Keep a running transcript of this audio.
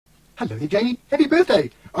Hello there, Janey. Happy birthday.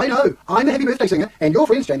 I know, I'm the Happy Birthday Singer, and your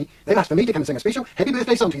friends, Janey, they've asked for me to come and sing a special Happy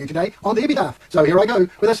Birthday song to you today on their behalf. So here I go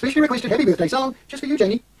with a specially requested Happy Birthday song just for you,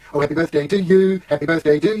 Janey. Oh, happy birthday to you, happy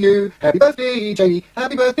birthday to you, happy birthday, Janey,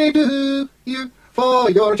 happy birthday to you. For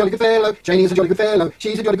you're a jolly good fellow, Janey is a jolly good fellow,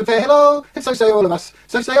 she's a jolly good fellow, and so say all of us,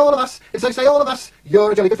 so say all of us, and so say all of us.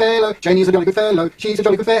 You're a jolly good fellow, Janey is a jolly good fellow, she's a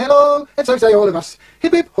jolly good fellow, and so say all of us.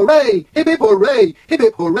 Hip hip hooray, hip hip hooray, hip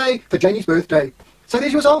hip hooray for Janey's birthday. So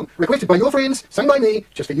there's your song, requested by your friends, sung by me,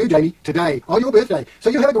 just for you, Janey, today, on your birthday. So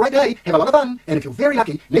you have a great day, have a lot of fun, and if you're very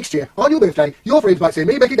lucky, next year, on your birthday, your friends might send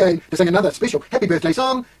me back again to sing another special Happy Birthday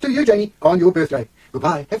song to you, Janey, on your birthday.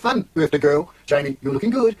 Goodbye, have fun, birthday girl. Janey, you're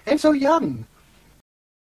looking good, and so young.